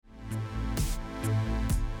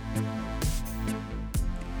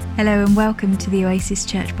Hello and welcome to the Oasis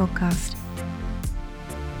Church podcast.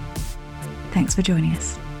 Thanks for joining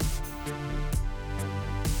us.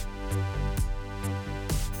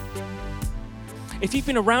 If you've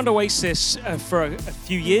been around Oasis for a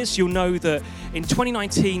few years, you'll know that in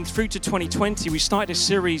 2019 through to 2020, we started a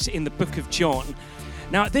series in the book of John.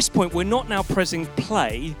 Now, at this point, we're not now pressing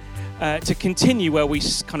play to continue where we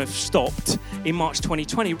kind of stopped in March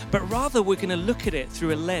 2020, but rather we're going to look at it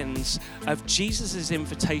through a lens of Jesus'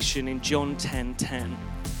 invitation in John 10:10,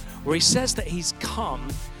 where he says that he's come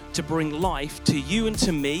to bring life to you and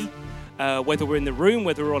to me, whether we're in the room,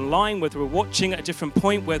 whether we're online, whether we're watching at a different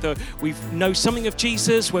point, whether we know something of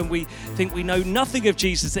Jesus, when we think we know nothing of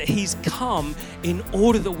Jesus, that he's come in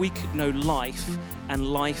order that we could know life and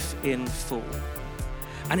life in full.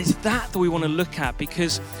 And it's that we want to look at,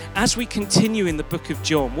 because as we continue in the book of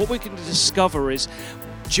John, what we're going to discover is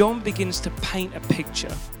John begins to paint a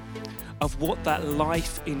picture of what that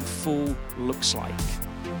life in full looks like.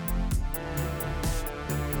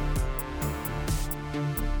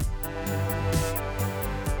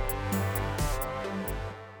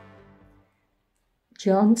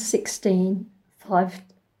 John 16,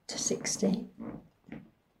 5-16.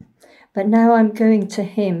 But now I'm going to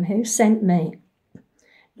him who sent me.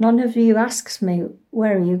 None of you asks me,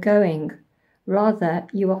 where are you going? Rather,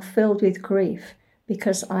 you are filled with grief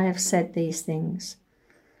because I have said these things.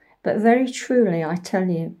 But very truly I tell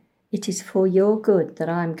you, it is for your good that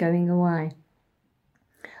I am going away.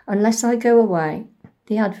 Unless I go away,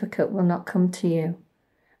 the advocate will not come to you.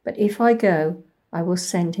 But if I go, I will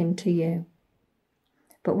send him to you.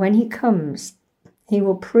 But when he comes, he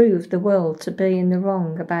will prove the world to be in the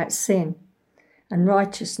wrong about sin and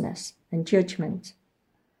righteousness and judgment.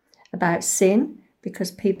 About sin,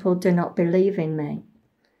 because people do not believe in me.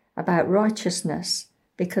 About righteousness,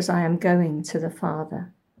 because I am going to the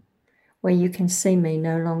Father, where you can see me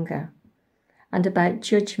no longer. And about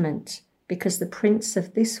judgment, because the prince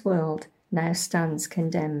of this world now stands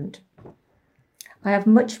condemned. I have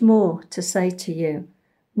much more to say to you,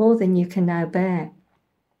 more than you can now bear.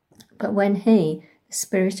 But when he, the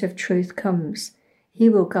Spirit of truth, comes, he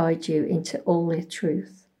will guide you into all the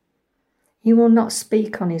truth. He will not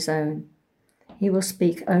speak on his own. He will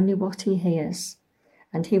speak only what he hears,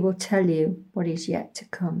 and he will tell you what is yet to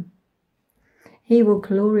come. He will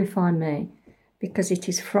glorify me, because it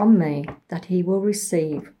is from me that he will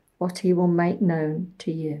receive what he will make known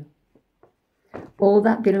to you. All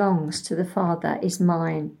that belongs to the Father is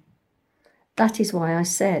mine. That is why I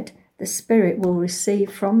said, the Spirit will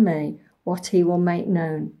receive from me what he will make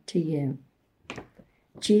known to you.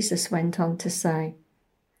 Jesus went on to say,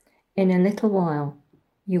 in a little while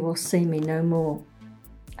you will see me no more,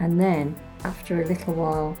 and then after a little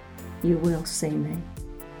while you will see me.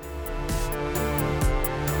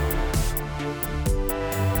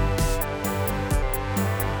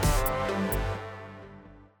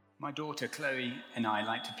 My daughter Chloe and I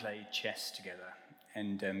like to play chess together.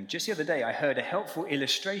 And just the other day, I heard a helpful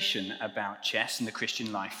illustration about chess and the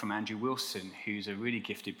Christian life from Andrew Wilson, who's a really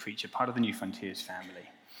gifted preacher, part of the New Frontiers family.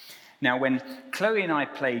 Now, when Chloe and I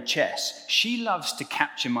play chess, she loves to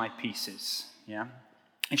capture my pieces, yeah?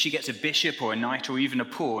 If she gets a bishop or a knight or even a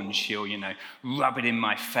pawn, she'll, rub it in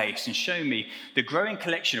my face and show me the growing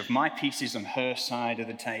collection of my pieces on her side of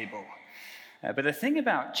the table. But the thing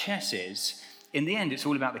about chess is, in the end, it's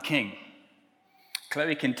all about the king.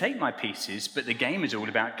 Chloe can take my pieces, but the game is all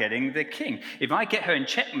about getting the king. If I get her in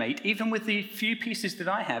checkmate, even with the few pieces that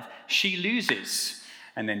I have, she loses.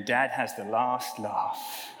 And then Dad has the last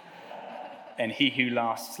laugh. And he who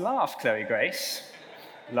last laughs, Chloe Grace,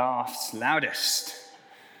 laughs loudest.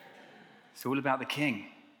 It's all about the king.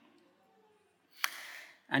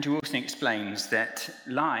 Andrew Wilson explains that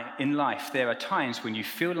in life there are times when you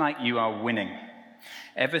feel like you are winning.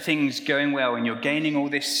 Everything's going well and you're gaining all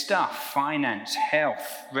this stuff, finance,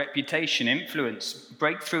 health, reputation, influence,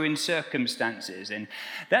 breakthrough in circumstances. And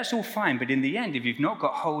that's all fine, but in the end, if you've not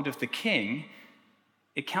got hold of the king,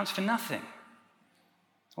 it counts for nothing.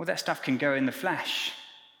 All that stuff can go in the flash.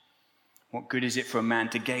 What good is it for a man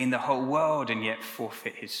to gain the whole world and yet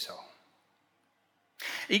forfeit his soul?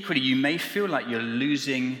 Equally, you may feel like you're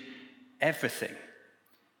losing everything.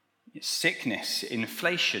 Sickness,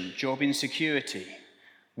 inflation, job insecurity,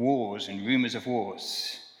 wars and rumors of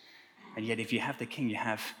wars. And yet if you have the king, you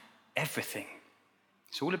have everything.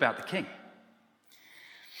 It's all about the king.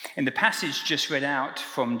 In the passage just read out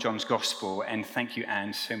from John's Gospel, and thank you,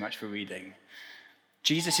 Anne, so much for reading,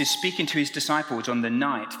 Jesus is speaking to his disciples on the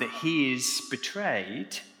night that he is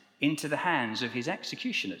betrayed into the hands of his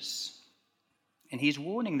executioners. And he's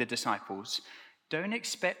warning the disciples, don't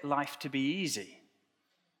expect life to be easy.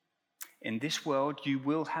 In this world, you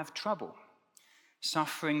will have trouble.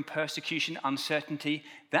 Suffering, persecution, uncertainty,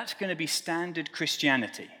 that's going to be standard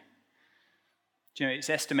Christianity. Do you know, it's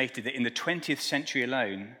estimated that in the 20th century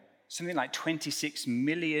alone, something like 26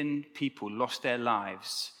 million people lost their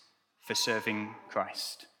lives for serving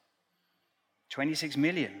Christ. 26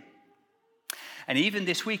 million. And even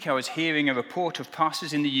this week, I was hearing a report of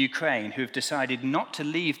pastors in the Ukraine who have decided not to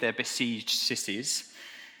leave their besieged cities,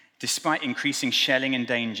 despite increasing shelling and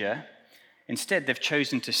danger. Instead, they've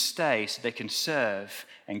chosen to stay so they can serve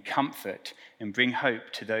and comfort and bring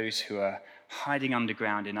hope to those who are hiding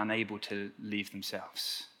underground and unable to leave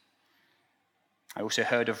themselves. I also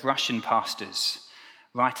heard of Russian pastors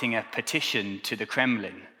writing a petition to the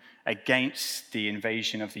Kremlin against the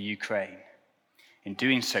invasion of the Ukraine. In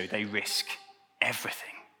doing so, they risk everything.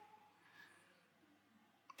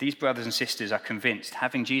 These brothers and sisters are convinced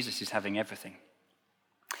having Jesus is having everything.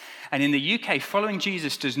 And in the UK, following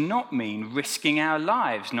Jesus does not mean risking our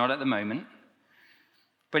lives, not at the moment.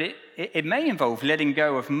 But it may involve letting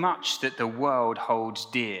go of much that the world holds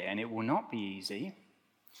dear, and it will not be easy.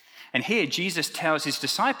 And here, Jesus tells his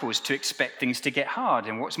disciples to expect things to get hard.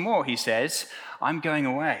 And what's more, he says, I'm going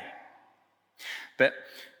away.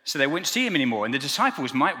 So they won't see him anymore. And the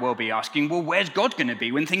disciples might well be asking, well, where's God going to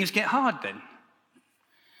be when things get hard then?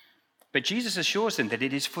 But Jesus assures them that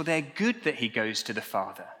it is for their good that he goes to the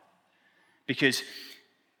Father. Because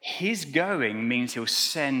his going means he'll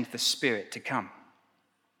send the Spirit to come.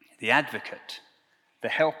 The advocate, the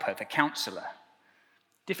helper, the counselor.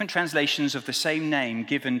 Different translations of the same name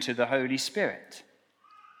given to the Holy Spirit.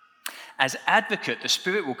 As advocate, the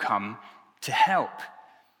Spirit will come to help.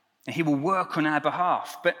 And he will work on our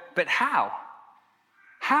behalf. But how?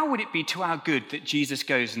 How would it be to our good that Jesus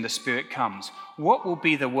goes and the Spirit comes? What will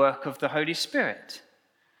be the work of the Holy Spirit?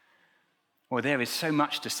 Well, there is so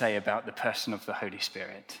much to say about the person of the Holy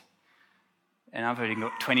Spirit. And I've only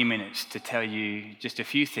got 20 minutes to tell you just a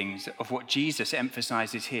few things of what Jesus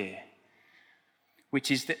emphasizes here,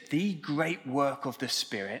 which is that the great work of the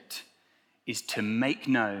Spirit is to make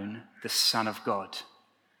known the Son of God,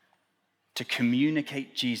 to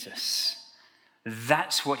communicate Jesus.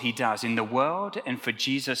 That's what he does in the world and for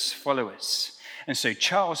Jesus' followers. And so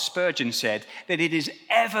Charles Spurgeon said that it is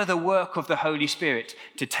ever the work of the Holy Spirit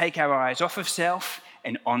to take our eyes off of self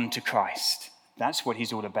and onto Christ. That's what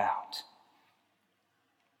he's all about.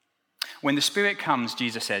 When the Spirit comes,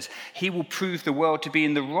 Jesus says, he will prove the world to be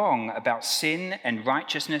in the wrong about sin and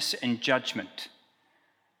righteousness and judgment.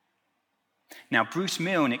 Now, Bruce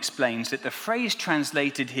Milne explains that the phrase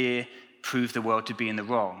translated here, prove the world to be in the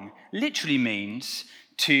wrong, literally means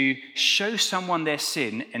to show someone their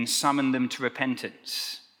sin and summon them to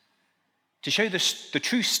repentance, to show the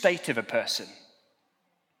true state of a person.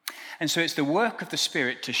 And so it's the work of the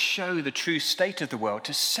Spirit to show the true state of the world,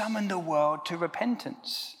 to summon the world to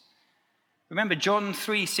repentance. Remember John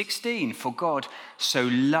 3:16, for God so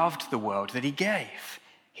loved the world that he gave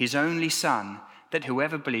his only Son, that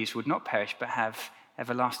whoever believes would not perish but have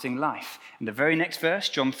everlasting life. In the very next verse,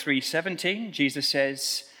 John 3:17, Jesus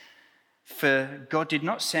says, for God did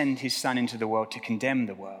not send his Son into the world to condemn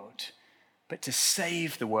the world, but to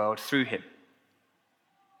save the world through him.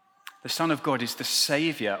 The Son of God is the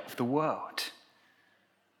Savior of the world.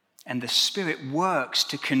 And the Spirit works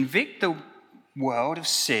to convict the world of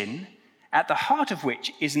sin, at the heart of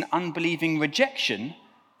which is an unbelieving rejection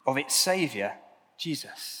of its Savior,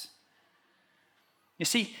 Jesus. You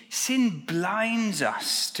see, sin blinds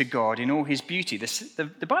us to God in all his beauty.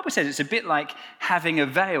 The Bible says it's a bit like having a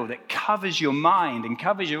veil that covers your mind and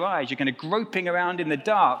covers your eyes. You're kind of groping around in the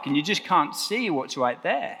dark and you just can't see what's right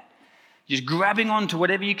there. You're just grabbing onto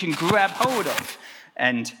whatever you can grab hold of.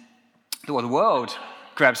 And what the world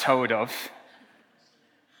grabs hold of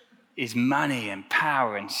is money and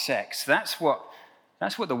power and sex. That's what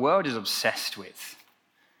the world is obsessed with.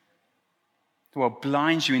 The world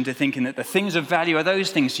blinds you into thinking that the things of value are those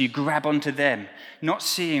things, so you grab onto them, not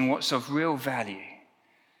seeing what's of real value.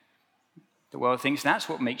 The world thinks that's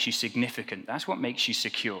what makes you significant, that's what makes you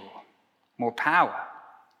secure. More power.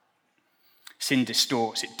 Sin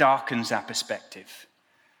distorts, it darkens our perspective.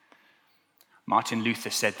 Martin Luther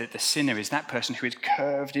said that the sinner is that person who is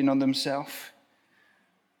curved in on themselves.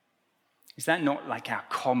 Is that not like our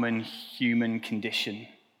common human condition?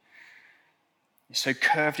 It's so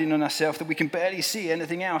curved in on ourselves that we can barely see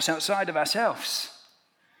anything else outside of ourselves.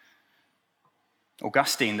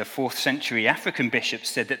 Augustine, the 4th century African bishop,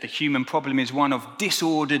 said that the human problem is one of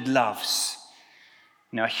disordered loves.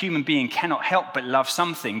 Now, a human being cannot help but love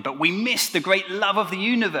something, but we miss the great love of the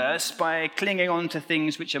universe by clinging on to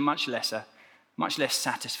things which are much less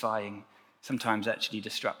satisfying, sometimes actually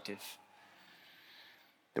destructive.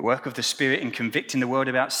 The work of the Spirit in convicting the world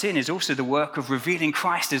about sin is also the work of revealing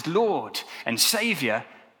Christ as Lord and Saviour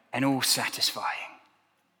and all satisfying.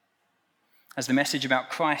 As the message about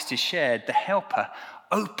Christ is shared, the Helper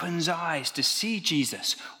opens eyes to see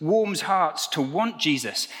Jesus, warms hearts to want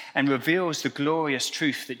Jesus, and reveals the glorious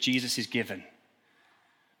truth that Jesus is given.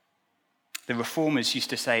 The Reformers used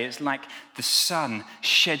to say it's like the sun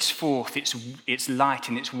sheds forth its light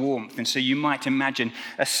and its warmth. And so you might imagine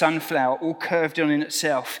a sunflower all curved on in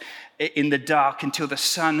itself in the dark until the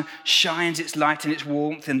sun shines its light and its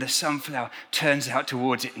warmth, and the sunflower turns out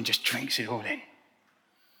towards it and just drinks it all in.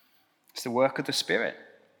 It's the work of the Spirit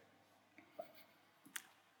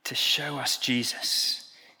to show us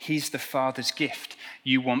Jesus. He's the Father's gift.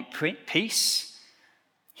 You want peace?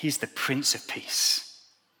 He's the Prince of Peace.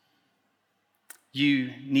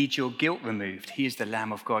 You need your guilt removed. He is the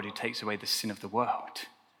Lamb of God who takes away the sin of the world.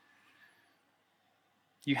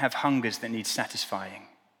 You have hungers that need satisfying.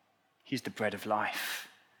 He's the bread of life.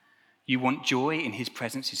 You want joy? In his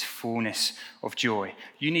presence is fullness of joy.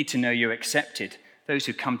 You need to know you're accepted. Those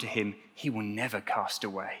who come to him, he will never cast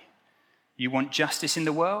away. You want justice in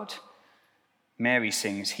the world? Mary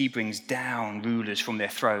sings, he brings down rulers from their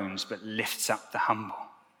thrones, but lifts up the humble.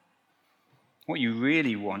 What you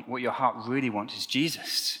really want, what your heart really wants is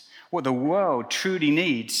Jesus. What the world truly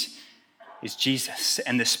needs is Jesus,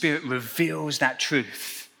 and the Spirit reveals that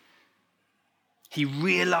truth. He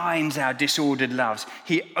realigns our disordered loves.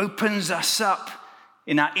 He opens us up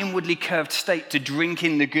in our inwardly curved state to drink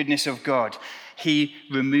in the goodness of God. He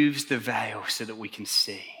removes the veil so that we can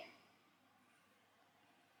see.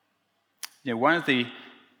 You know, one of the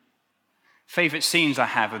favorite scenes I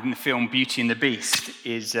have in the film Beauty and the Beast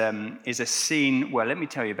is a scene, well, let me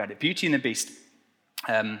tell you about it. Beauty and the Beast,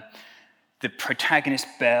 the protagonist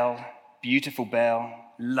Belle, beautiful Belle,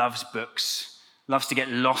 loves books, loves to get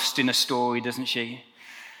lost in a story, doesn't she?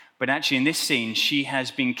 But actually in this scene, she has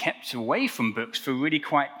been kept away from books for really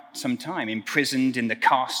quite some time, imprisoned in the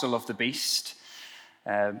castle of the Beast.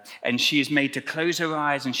 And she is made to close her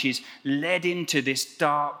eyes, and she's led into this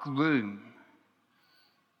dark room,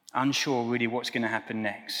 unsure really what's going to happen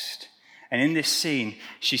next. And in this scene,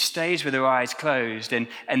 she stays with her eyes closed, and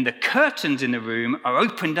the curtains in the room are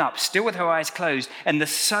opened up, still with her eyes closed, and the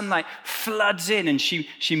sunlight floods in, and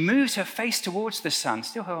she moves her face towards the sun,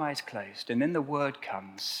 still her eyes closed. And then the word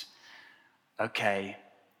comes, okay,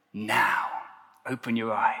 now, open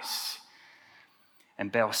your eyes.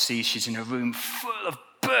 And Belle sees she's in a room full of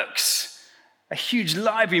books, a huge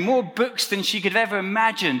library, more books than she could have ever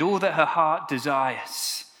imagined, all that her heart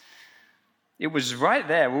desires. It was right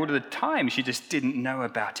there all the time. She just didn't know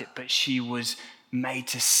about it, but she was made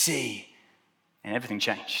to see, and everything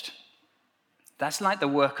changed. That's like the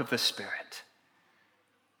work of the Spirit.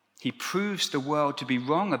 He proves the world to be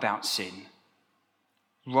wrong about sin,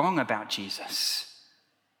 wrong about Jesus,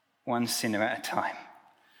 one sinner at a time,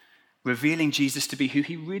 revealing Jesus to be who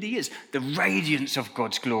he really is, the radiance of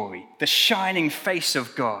God's glory, the shining face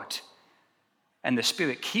of God. And the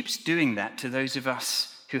Spirit keeps doing that to those of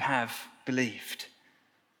us who have believed.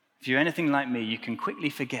 If you're anything like me, you can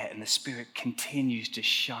quickly forget, and the Spirit continues to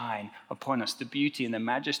shine upon us the beauty and the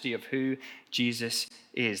majesty of who Jesus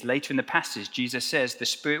is. Later in the passage, Jesus says, the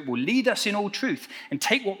Spirit will lead us in all truth and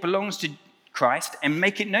take what belongs to Christ and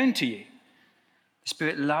make it known to you. The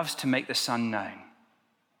Spirit loves to make the Son known.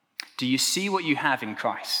 Do you see what you have in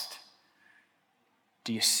Christ?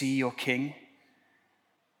 Do you see your King?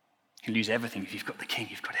 You can lose everything. If you've got the King,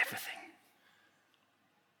 you've got everything.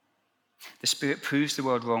 The Spirit proves the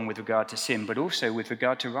world wrong with regard to sin, but also with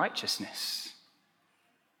regard to righteousness.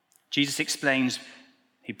 Jesus explains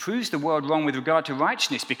he proves the world wrong with regard to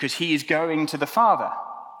righteousness because he is going to the Father.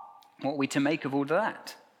 What are we to make of all of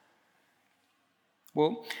that?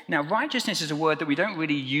 Well, now, righteousness is a word that we don't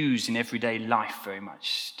really use in everyday life very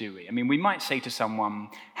much, do we? I mean, we might say to someone,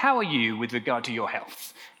 how are you with regard to your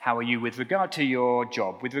health? How are you with regard to your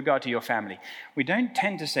job, with regard to your family? We don't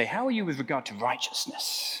tend to say, how are you with regard to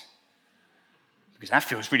righteousness? Because that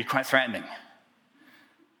feels really quite threatening.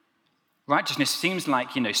 Righteousness seems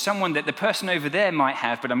like, someone that the person over there might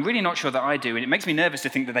have, but I'm really not sure that I do, and it makes me nervous to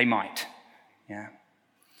think that they might. Yeah.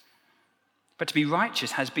 But to be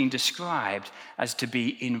righteous has been described as to be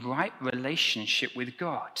in right relationship with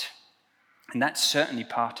God. And that's certainly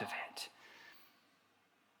part of it.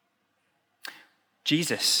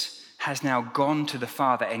 Jesus has now gone to the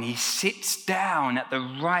Father, and he sits down at the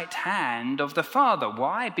right hand of the Father.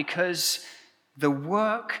 Why? Because the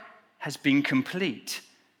work has been complete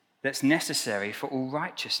that's necessary for all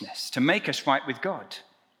righteousness, to make us right with God.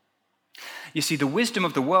 You see, the wisdom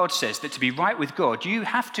of the world says that to be right with God, you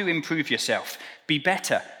have to improve yourself, be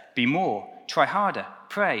better, be more, try harder,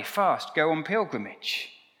 pray, fast, go on pilgrimage.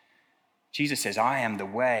 Jesus says, I am the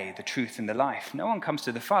way, the truth, and the life. No one comes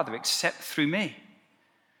to the Father except through me.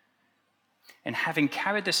 And having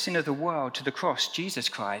carried the sin of the world to the cross, Jesus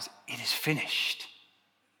cries, it is finished.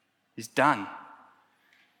 It's done.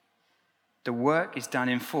 The work is done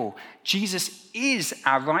in full. Jesus is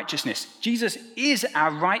our righteousness. Jesus is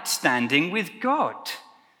our right standing with God.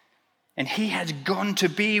 And he has gone to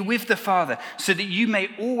be with the Father so that you may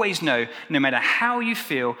always know, no matter how you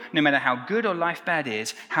feel, no matter how good or life bad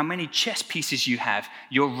is, how many chess pieces you have,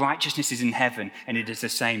 your righteousness is in heaven, and it is the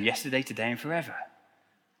same yesterday, today, and forever.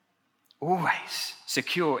 Always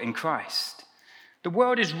secure in Christ. The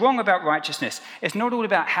world is wrong about righteousness. It's not all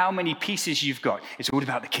about how many pieces you've got. It's all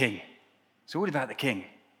about the King. It's all about the King.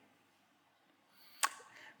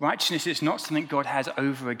 Righteousness is not something God has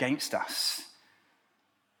over against us.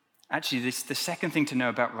 Actually, the second thing to know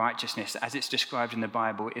about righteousness, as it's described in the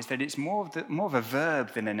Bible, is that it's more of a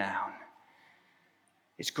verb than a noun.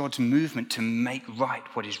 It's God's movement to make right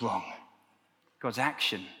what is wrong. God's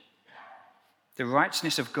action. The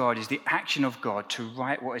righteousness of God is the action of God to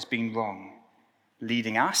right what has been wrong,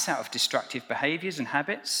 leading us out of destructive behaviors and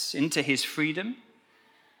habits into his freedom,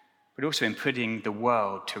 but also in putting the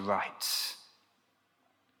world to rights.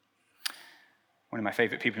 One of my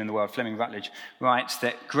favorite people in the world, Fleming Rutledge, writes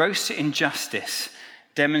that gross injustice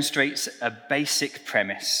demonstrates a basic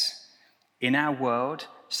premise. In our world,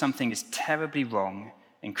 something is terribly wrong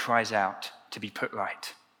and cries out to be put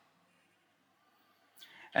right.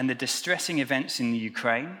 And the distressing events in the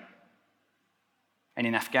Ukraine and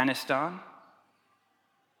in Afghanistan,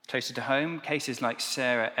 closer to home, cases like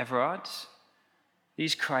Sarah Everard's,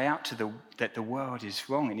 these cry out that the world is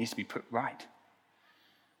wrong, it needs to be put right.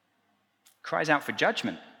 Cries out for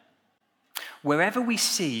judgment. Wherever we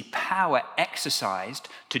see power exercised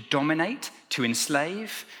to dominate, to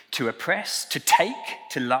enslave, to oppress, to take,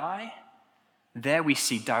 to lie, there we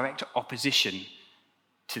see direct opposition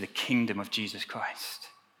to the kingdom of Jesus Christ.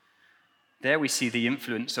 There we see the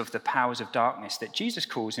influence of the powers of darkness that Jesus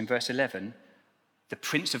calls in verse 11, the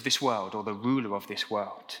prince of this world or the ruler of this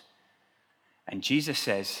world. And Jesus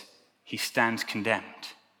says he stands condemned.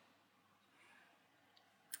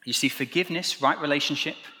 You see, forgiveness, right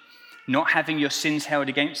relationship, not having your sins held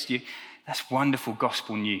against you, that's wonderful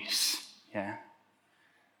gospel news. Yeah.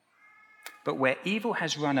 But where evil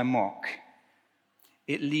has run amok,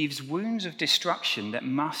 it leaves wounds of destruction that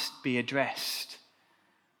must be addressed.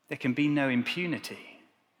 There can be no impunity.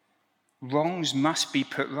 Wrongs must be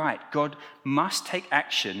put right. God must take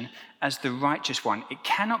action as the righteous one. It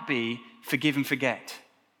cannot be forgive and forget.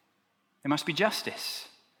 There must be justice.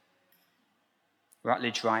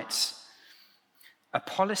 Rutledge writes, a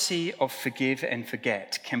policy of forgive and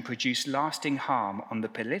forget can produce lasting harm on the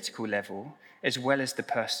political level as well as the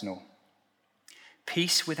personal.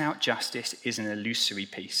 Peace without justice is an illusory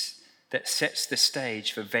peace that sets the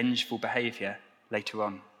stage for vengeful behavior later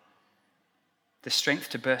on. The strength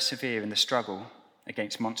to persevere in the struggle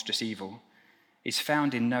against monstrous evil is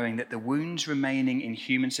found in knowing that the wounds remaining in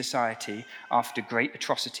human society after great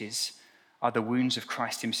atrocities are the wounds of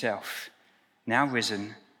Christ himself, now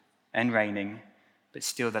risen and reigning, but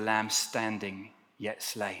still the Lamb standing, yet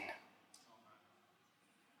slain.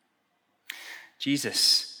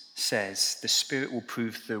 Jesus says the Spirit will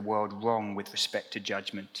prove the world wrong with respect to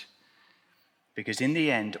judgment, because in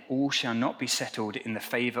the end, all shall not be settled in the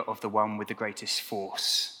favor of the one with the greatest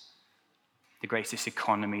force, the greatest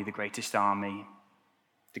economy, the greatest army,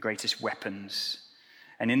 the greatest weapons.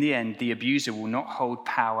 And in the end, the abuser will not hold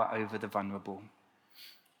power over the vulnerable.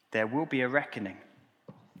 There will be a reckoning.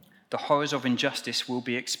 The horrors of injustice will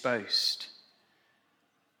be exposed.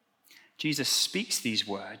 Jesus speaks these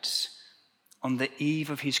words on the eve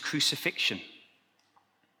of his crucifixion.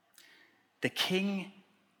 The King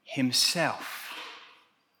himself,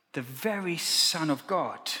 the very Son of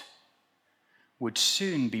God, would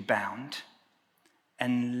soon be bound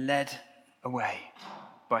and led away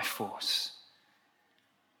by force.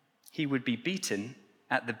 He would be beaten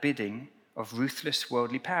at the bidding of ruthless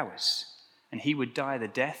worldly powers, and he would die the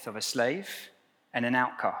death of a slave and an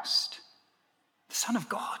outcast. The Son of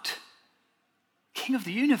God, King of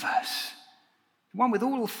the universe, the one with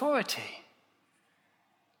all authority.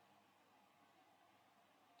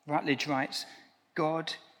 Rutledge writes,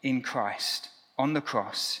 God in Christ on the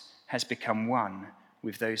cross has become one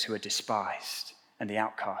with those who are despised and the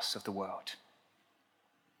outcasts of the world.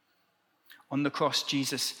 On the cross,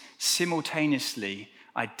 Jesus simultaneously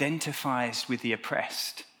identifies with the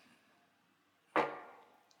oppressed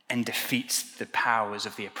and defeats the powers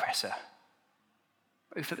of the oppressor,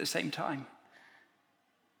 both at the same time.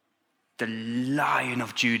 The Lion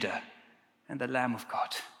of Judah and the Lamb of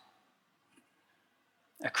God.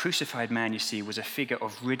 A crucified man, you see, was a figure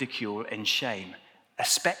of ridicule and shame, a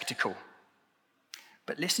spectacle.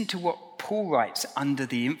 But listen to what Paul writes under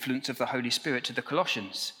the influence of the Holy Spirit to the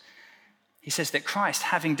Colossians. He says that Christ,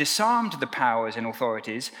 having disarmed the powers and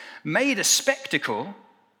authorities, made a spectacle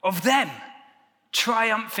of them,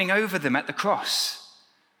 triumphing over them at the cross.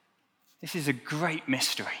 This is a great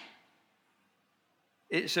mystery.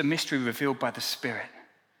 It's a mystery revealed by the Spirit.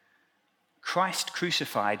 Christ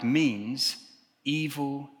crucified means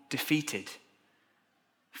evil defeated.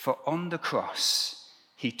 For on the cross,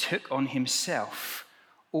 he took on himself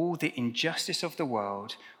all the injustice of the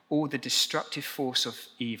world, all the destructive force of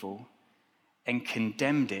evil, and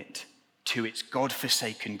condemned it to its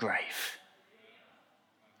God-forsaken grave.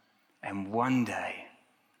 And one day,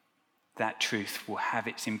 that truth will have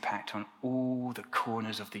its impact on all the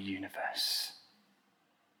corners of the universe.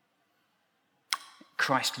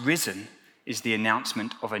 Christ risen is the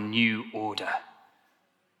announcement of a new order,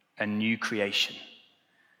 a new creation.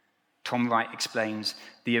 Tom Wright explains,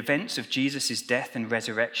 the events of Jesus' death and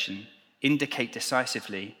resurrection indicate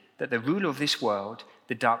decisively that the ruler of this world,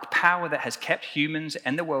 the dark power that has kept humans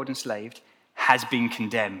and the world enslaved, has been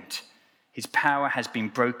condemned. His power has been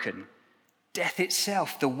broken. Death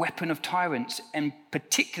itself, the weapon of tyrants, and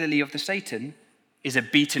particularly of the Satan, is a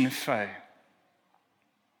beaten foe.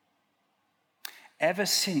 Ever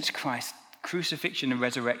since Christ's crucifixion and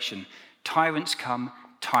resurrection, tyrants come,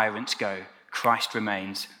 tyrants go. Christ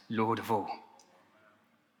remains Lord of all.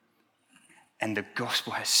 And the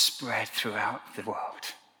gospel has spread throughout the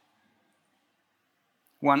world.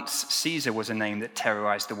 Once Caesar was a name that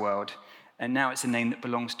terrorized the world, and now it's a name that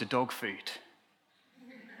belongs to dog food.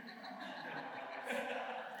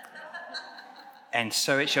 And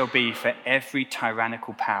so it shall be for every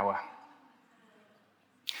tyrannical power.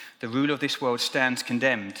 The ruler of this world stands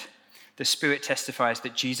condemned. The Spirit testifies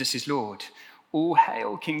that Jesus is Lord. All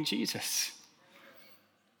hail King Jesus.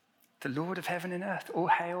 The Lord of heaven and earth. All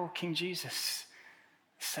hail King Jesus,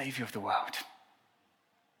 Savior of the world.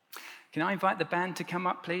 Can I invite the band to come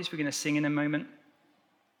up, please? We're going to sing in a moment.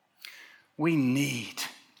 We need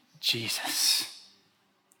Jesus.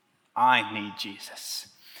 I need Jesus.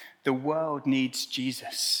 The world needs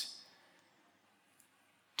Jesus.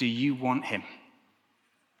 Do you want him?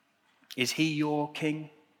 Is he your king?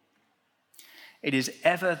 It is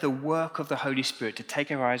ever the work of the Holy Spirit to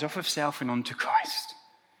take our eyes off of self and onto Christ.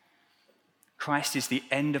 Christ is the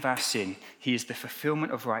end of our sin. He is the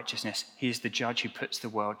fulfillment of righteousness. He is the judge who puts the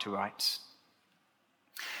world to rights.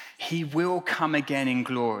 He will come again in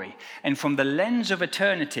glory. And from the lens of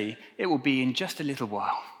eternity, it will be in just a little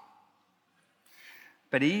while.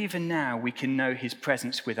 But even now, we can know his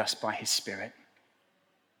presence with us by his Spirit.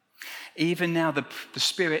 Even now, the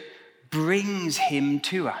Spirit brings him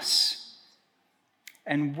to us.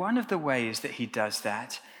 And one of the ways that he does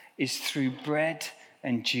that is through bread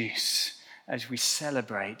and juice, as we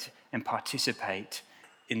celebrate and participate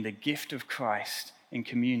in the gift of Christ in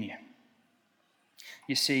communion.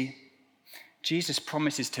 You see, Jesus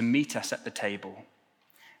promises to meet us at the table,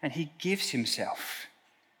 and he gives himself,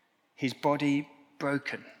 his body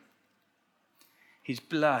broken, his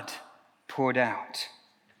blood poured out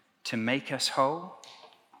to make us whole,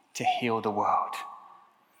 to heal the world.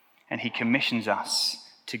 And he commissions us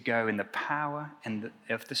to go in the power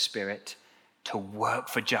of the Spirit to work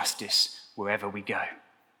for justice wherever we go.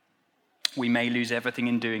 We may lose everything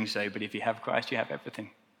in doing so, but if you have Christ, you have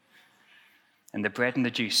everything. And the bread and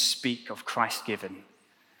the juice speak of Christ given.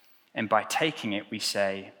 And by taking it, we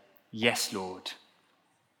say, yes, Lord.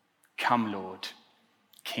 Come, Lord,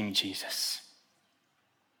 King Jesus.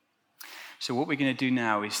 So what we're going to do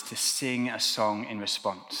now is to sing a song in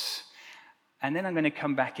response. And then I'm going to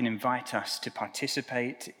come back and invite us to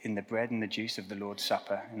participate in the bread and the juice of the Lord's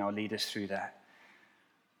Supper, and I'll lead us through that.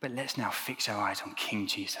 But let's now fix our eyes on King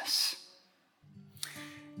Jesus.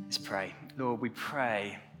 Let's pray. Lord, we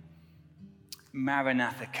pray,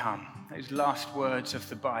 Maranatha, come. Those last words of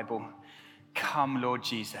the Bible. Come, Lord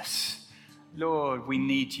Jesus. Lord, we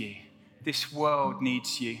need you. This world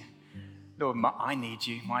needs you. Lord, I need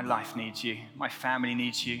you. My life needs you. My family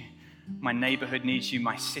needs you. My neighborhood needs you.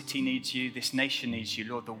 My city needs you. This nation needs you.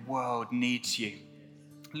 Lord, the world needs you.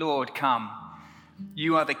 Lord, come.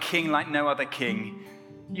 You are the king like no other king.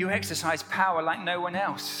 You exercise power like no one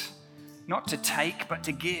else. Not to take, but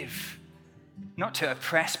to give. Not to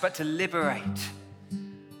oppress, but to liberate.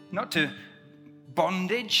 Not to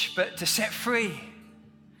bondage, but to set free.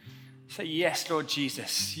 Say, yes, Lord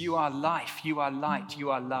Jesus, you are life, you are light,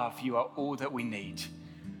 you are love, you are all that we need.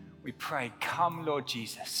 We pray, come, Lord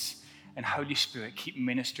Jesus, And Holy Spirit, keep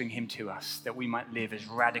ministering him to us that we might live as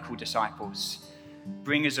radical disciples,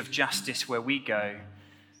 bringers of justice where we go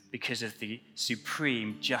because of the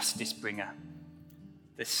supreme justice bringer,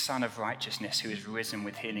 the Son of righteousness who is risen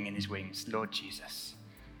with healing in his wings, Lord Jesus.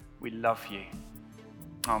 We love you.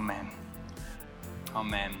 Amen.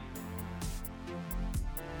 Amen.